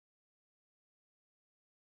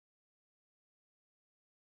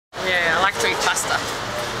with pasta.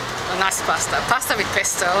 A nice pasta. Pasta with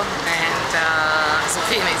pesto and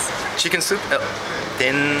zucchinis. Chicken soup,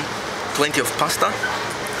 10-20 of pasta,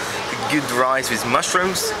 a good rice with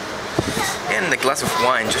mushrooms, and a glass of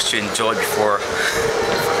wine just to enjoy before.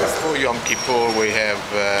 For Yom Kippur we have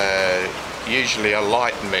usually a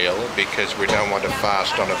light meal because we don't want to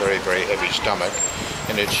fast on a very, very heavy stomach,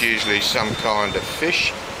 and it's usually some kind of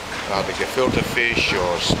fish, either gefilte fish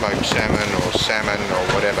or smoked salmon or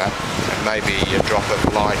whatever, and maybe a drop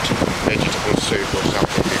of light vegetable soup or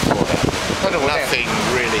something before that. But nothing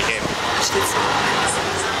really heavy.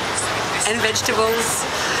 And vegetables,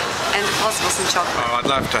 and if possible some chocolate. Oh, I'd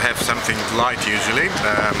love to have something light usually,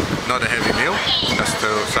 not a heavy meal, just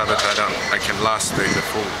so that I can last the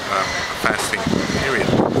full fasting period.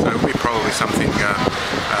 So it'll be probably something,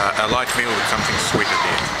 a light meal with something sweet at the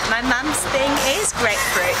end. My mum's thing is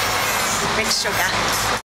grapefruit with sugar.